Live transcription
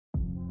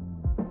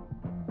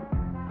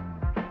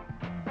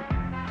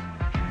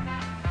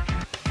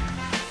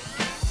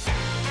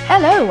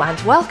Hello and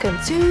welcome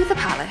to The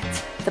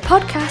PALLATT, the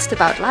podcast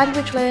about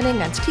language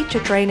learning and teacher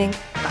training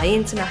by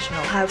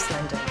International House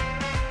London.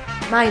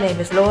 My name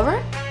is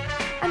Laura,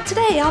 and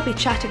today I'll be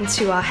chatting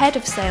to our Head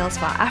of Sales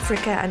for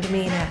Africa and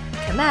MENA,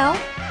 Kamel,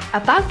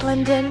 about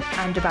London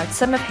and about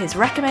some of his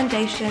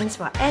recommendations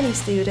for any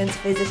students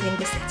visiting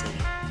the city.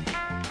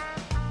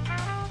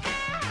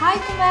 Hi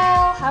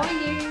Kamel, how are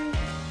you?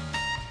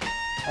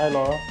 Hi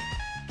Laura,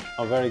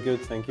 I'm very good,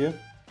 thank you.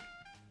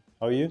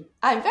 How are you?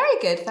 I'm very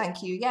good,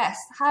 thank you, yes.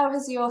 How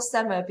has your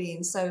summer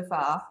been so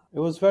far? It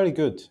was very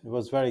good. It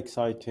was very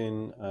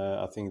exciting.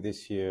 I think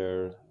this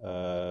year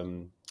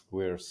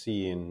we're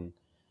seeing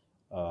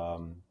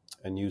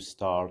a new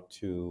start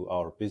to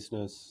our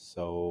business.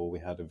 So we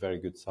had a very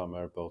good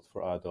summer, both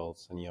for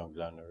adults and young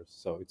learners.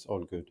 So it's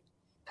all good.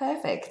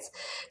 Perfect.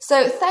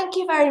 So thank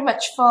you very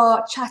much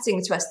for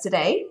chatting to us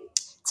today.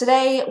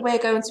 Today we're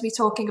going to be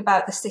talking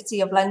about the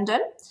City of London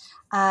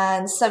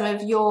and some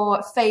of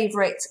your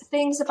favourite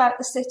things about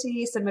the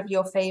city, some of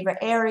your favourite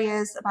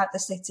areas about the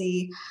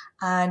city,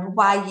 and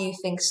why you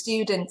think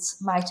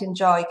students might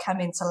enjoy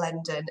coming to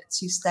London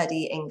to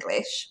study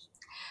English.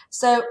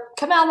 So,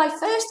 Kamel, my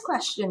first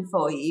question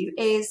for you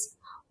is,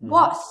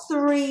 what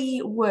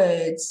three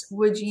words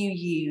would you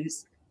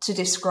use to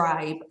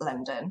describe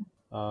London?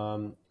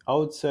 I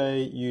would say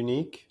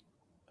unique,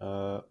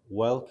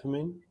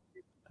 welcoming,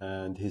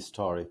 and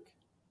historic.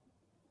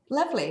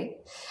 Lovely.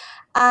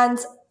 And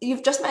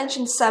you've just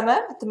mentioned summer.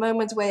 At the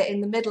moment, we're in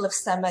the middle of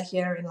summer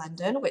here in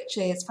London, which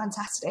is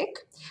fantastic.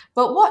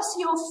 But what's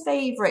your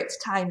favourite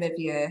time of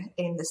year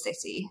in the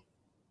city?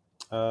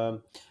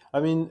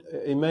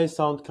 It may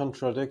sound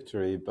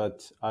contradictory,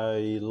 but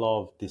I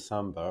love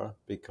December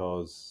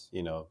because,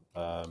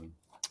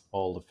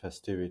 all the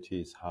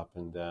festivities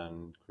happen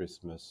then,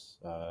 Christmas,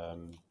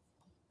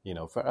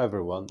 for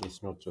everyone.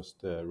 It's not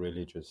just a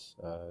religious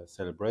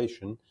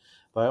celebration.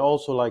 But I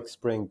also like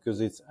spring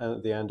because it's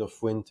at the end of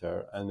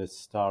winter and the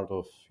start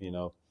of,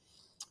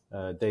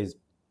 days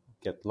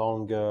get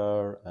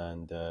longer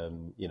and,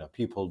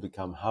 people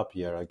become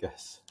happier, I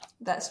guess.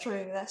 That's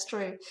true, that's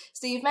true.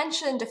 So you've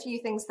mentioned a few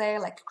things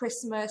there like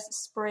Christmas,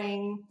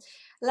 spring.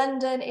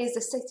 London is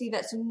a city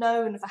that's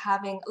known for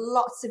having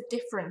lots of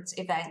different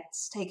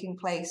events taking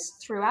place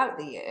throughout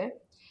the year.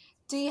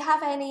 Do you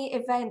have any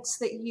events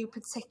that you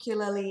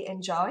particularly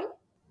enjoy?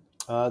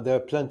 There are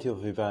plenty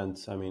of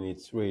events.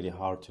 It's really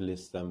hard to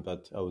list them,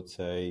 but I would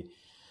say,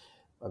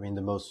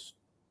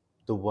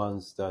 the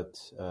ones that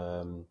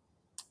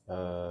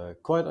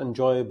quite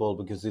enjoyable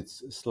because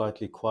it's a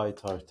slightly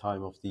quieter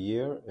time of the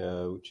year,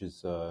 which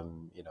is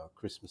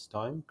Christmas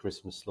time,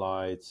 Christmas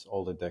lights,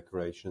 all the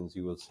decorations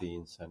you will see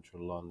in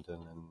central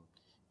London and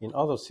in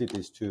other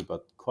cities too,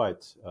 but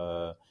quite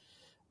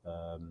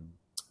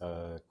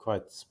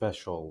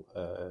special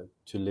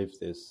to live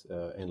this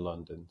in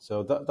London.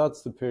 So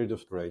that's the period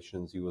of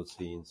decorations you will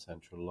see in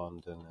central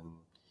London and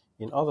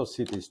in other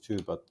cities too,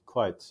 but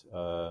quite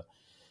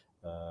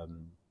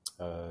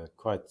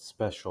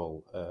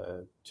special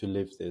to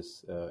live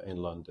this in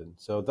London.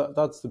 So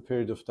that's the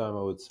period of time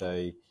I would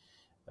say,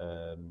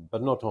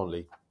 but not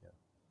only.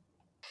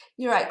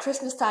 You're right,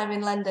 Christmas time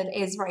in London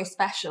is very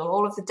special.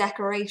 All of the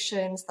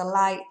decorations, the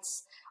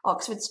lights,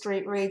 Oxford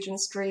Street, Regent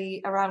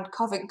Street, around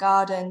Covent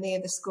Garden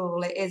near the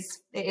school, it is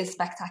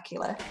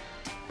spectacular.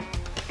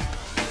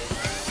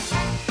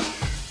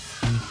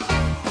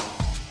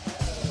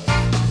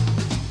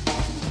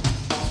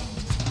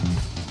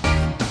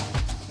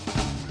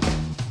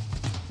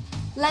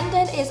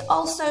 London is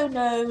also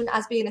known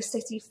as being a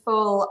city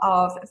full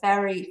of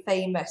very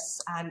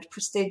famous and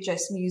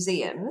prestigious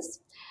museums.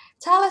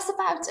 Tell us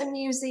about a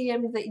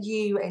museum that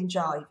you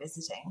enjoy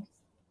visiting.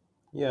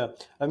 Yeah,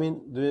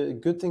 the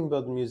good thing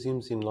about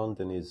museums in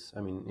London is,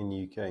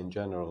 in UK in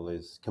general,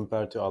 is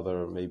compared to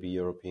other maybe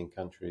European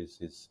countries,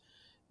 is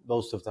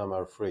most of them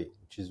are free,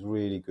 which is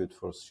really good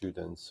for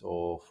students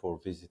or for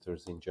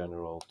visitors in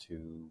general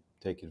to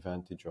take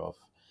advantage of.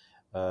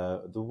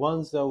 The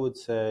ones I would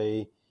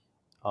say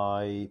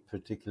I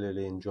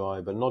particularly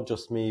enjoy, but not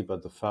just me,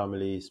 but the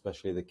family,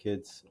 especially the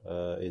kids,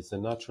 is the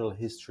Natural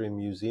History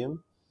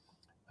Museum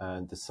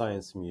and the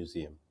Science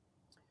Museum.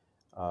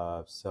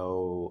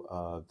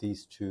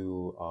 These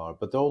two are,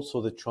 but also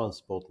the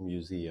Transport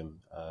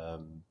Museum.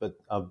 But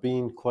I've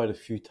been quite a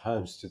few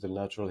times to the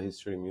Natural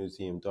History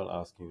Museum. Don't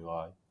ask me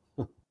why.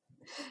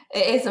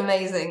 It is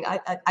amazing.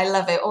 I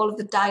love it. All of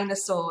the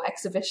dinosaur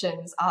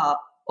exhibitions are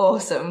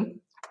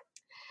awesome.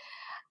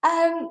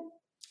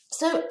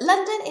 So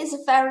London is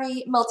a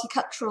very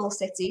multicultural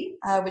city,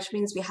 which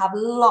means we have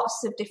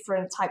lots of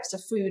different types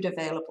of food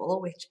available,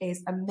 which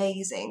is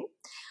amazing.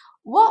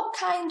 What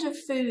kind of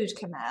food,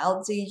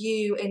 Kamel, do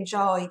you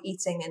enjoy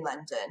eating in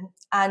London?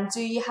 And do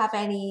you have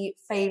any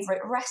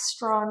favourite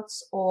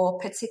restaurants or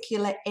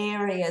particular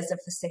areas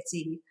of the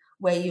city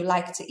where you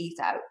like to eat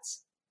out?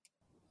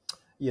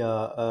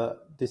 Yeah,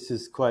 this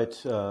is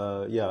quite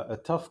a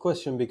tough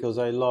question because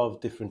I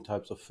love different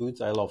types of foods.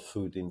 I love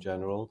food in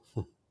general.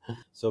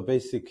 So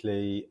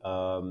basically,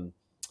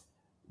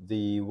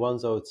 the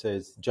ones I would say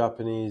is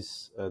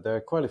Japanese. There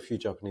are quite a few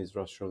Japanese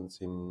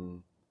restaurants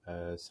in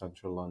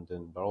central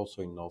London, but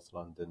also in North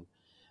London,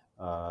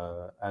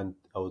 and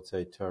I would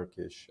say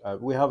Turkish.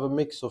 We have a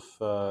mix of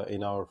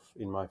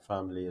in my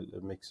family,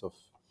 a mix of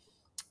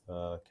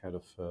kind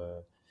of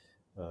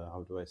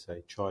how do I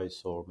say,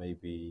 choice, or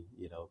maybe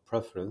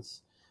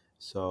preference.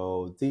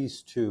 So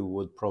these two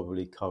would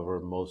probably cover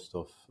most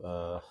of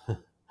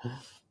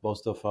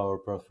most of our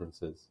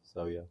preferences.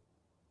 So yeah.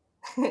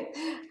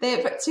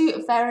 They're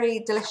two very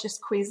delicious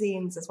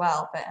cuisines as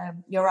well. But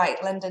you're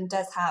right, London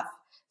does have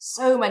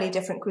so many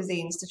different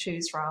cuisines to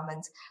choose from.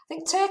 And I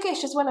think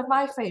Turkish is one of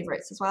my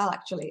favourites as well,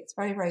 actually. It's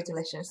very, very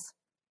delicious.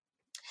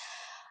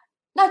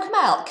 Now,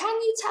 Kamel, can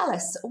you tell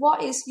us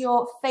what is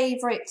your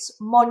favourite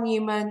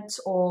monument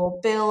or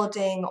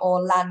building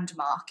or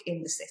landmark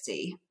in the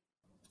city?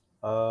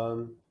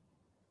 Um,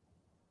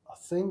 I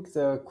think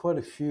there are quite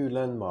a few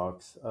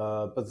landmarks,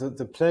 but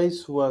the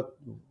place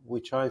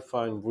which I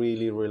find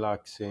really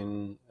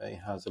relaxing, it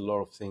has a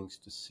lot of things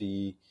to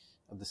see.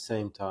 At the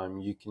same time,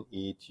 you can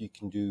eat, you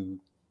can do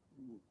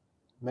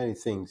many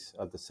things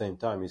at the same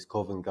time, is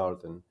Covent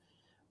Garden,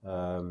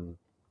 um,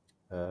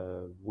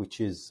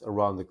 which is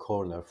around the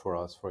corner for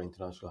us, for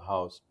International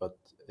House. But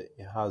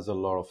it has a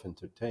lot of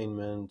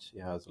entertainment,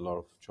 it has a lot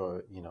of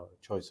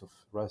choice of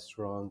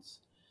restaurants.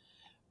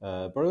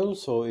 But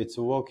also, it's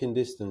a walking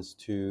distance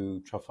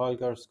to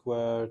Trafalgar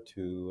Square,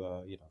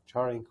 to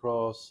Charing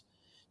Cross,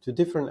 to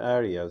different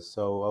areas.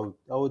 So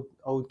I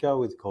would go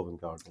with Covent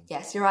Garden.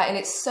 Yes, you're right. And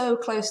it's so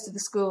close to the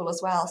school as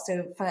well.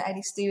 So for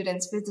any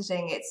students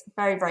visiting, it's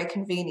very, very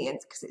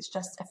convenient because it's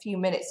just a few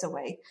minutes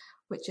away,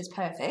 which is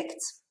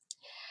perfect.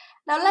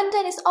 Now,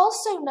 London is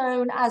also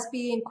known as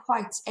being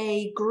quite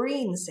a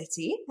green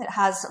city. It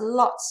has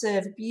lots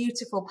of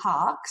beautiful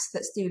parks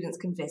that students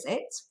can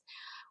visit.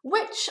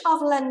 Which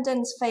of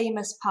London's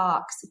famous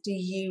parks do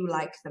you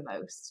like the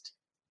most?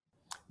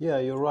 Yeah,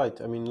 you're right.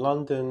 I mean,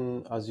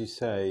 London, as you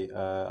say,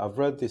 I've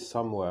read this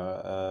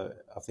somewhere.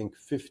 I think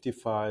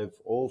 55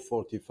 or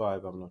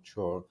 45, I'm not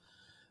sure,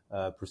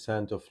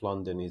 percent of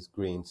London is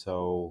green.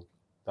 So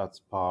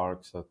that's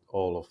parks, that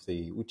all of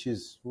which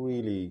is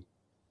really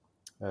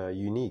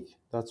unique.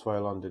 That's why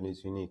London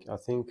is unique. I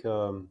think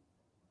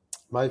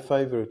my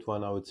favorite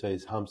one, I would say,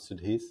 is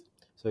Hampstead Heath.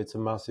 So it's a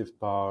massive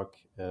park.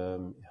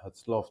 It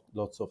has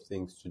lots of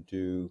things to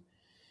do,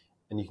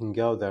 and you can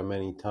go there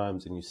many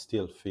times, and you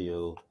still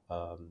feel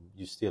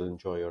you still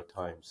enjoy your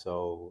time.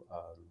 So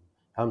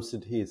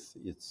Hampstead Heath,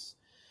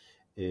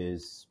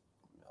 is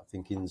I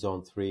think in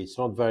Zone 3. It's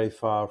not very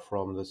far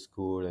from the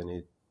school,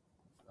 and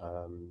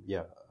I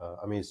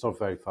mean, it's not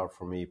very far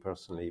from me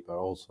personally, but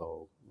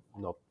also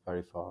not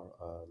very far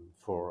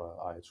for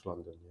IH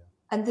London. Yeah.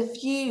 And the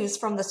views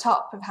from the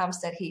top of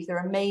Hampstead Heath are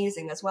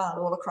amazing as well,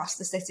 all across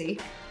the city.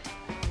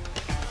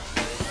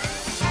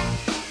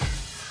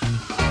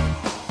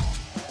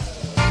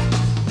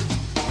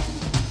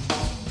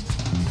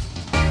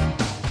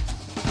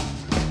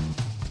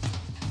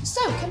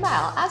 So,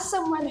 Kamel, as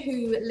someone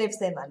who lives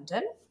in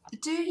London,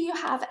 do you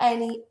have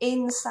any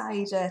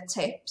insider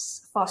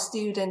tips for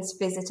students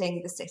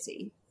visiting the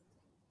city?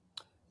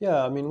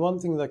 Yeah, I mean, one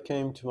thing that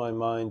came to my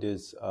mind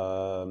is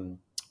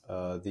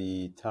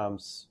the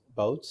Thames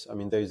boats. I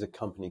mean, there is a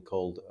company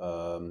called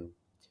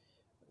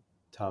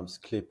Thames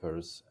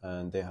Clippers,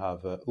 and they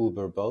have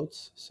Uber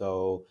boats.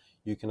 So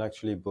you can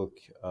actually book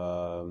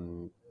a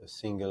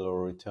single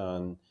or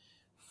return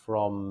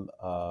from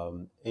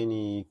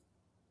any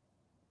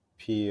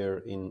pier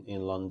in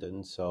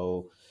London.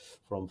 So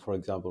for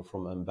example,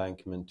 from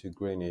Embankment to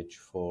Greenwich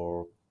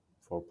for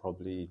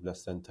probably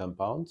less than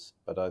 £10.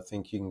 But I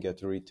think you can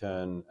get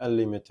a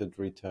limited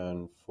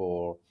return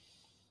for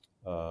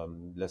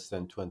less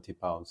than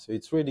 £20. So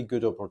it's really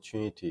good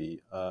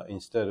opportunity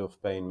instead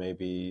of paying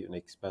maybe an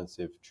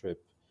expensive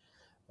trip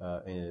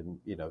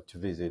to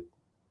visit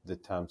the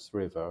Thames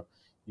River.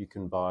 You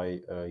can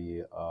buy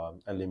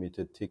a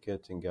limited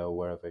ticket and go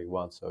wherever you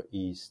want, so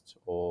east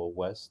or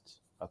west.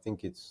 I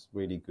think it's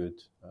really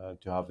good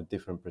to have a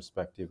different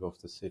perspective of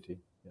the city.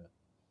 Yeah.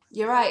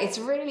 You're right, it's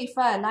really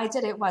fun. I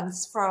did it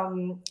once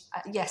from,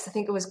 yes, I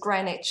think it was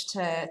Greenwich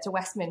to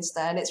Westminster,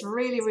 and it's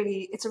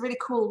it's a really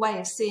cool way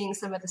of seeing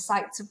some of the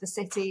sights of the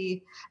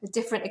city, a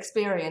different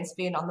experience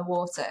being on the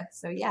water.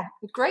 So, yeah,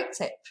 a great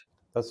tip.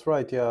 That's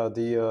right. Yeah,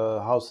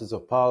 the Houses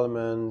of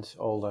Parliament,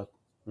 all that.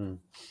 Mm.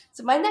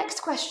 So, my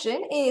next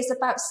question is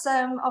about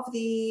some of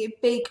the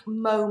big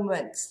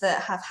moments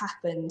that have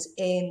happened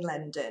in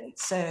London.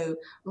 So,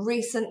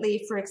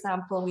 recently, for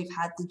example, we've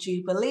had the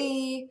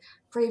Jubilee.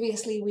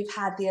 Previously, we've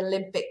had the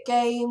Olympic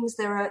Games.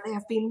 There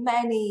have been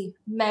many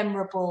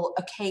memorable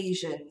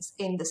occasions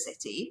in the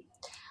city.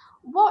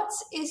 What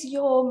is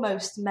your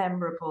most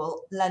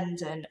memorable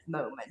London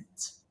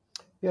moment?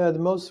 Yeah, the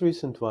most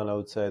recent one, I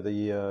would say,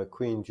 the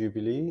Queen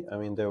Jubilee. I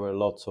mean, there were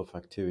lots of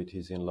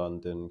activities in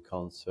London,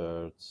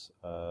 concerts.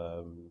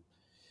 I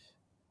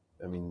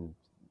mean,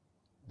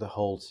 the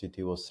whole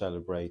city was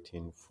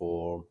celebrating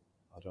for,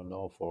 I don't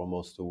know, for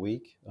almost a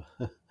week.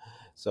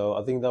 So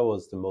I think that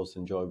was the most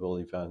enjoyable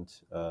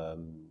event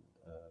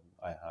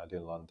I had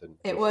in London.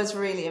 It was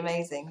really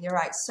amazing. You're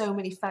right, so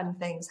many fun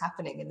things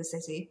happening in the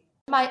city.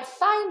 My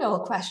final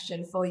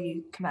question for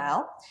you,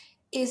 Kamel,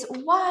 is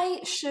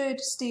why should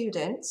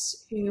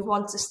students who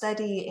want to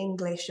study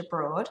English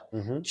abroad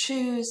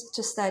choose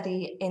to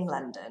study in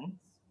London?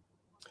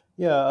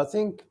 Yeah, I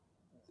think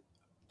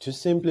to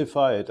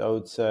simplify it, I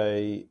would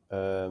say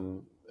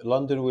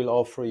London will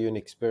offer you an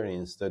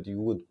experience that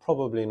you would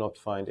probably not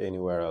find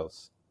anywhere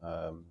else.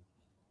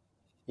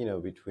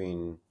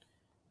 Between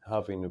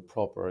having a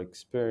proper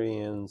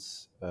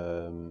experience,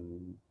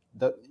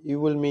 that you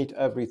will meet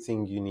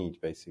everything you need,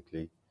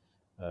 basically.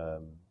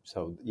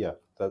 So yeah,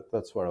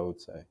 that's what I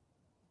would say.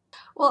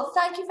 Well,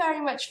 thank you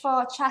very much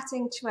for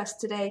chatting to us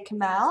today,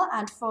 Kamel,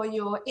 and for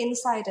your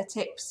insider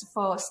tips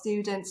for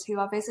students who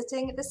are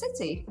visiting the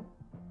city.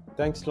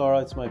 Thanks,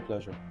 Laura. It's my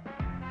pleasure.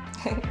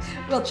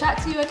 We'll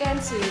chat to you again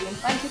soon.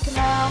 Thank you,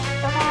 Kamel.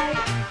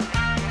 Bye-bye.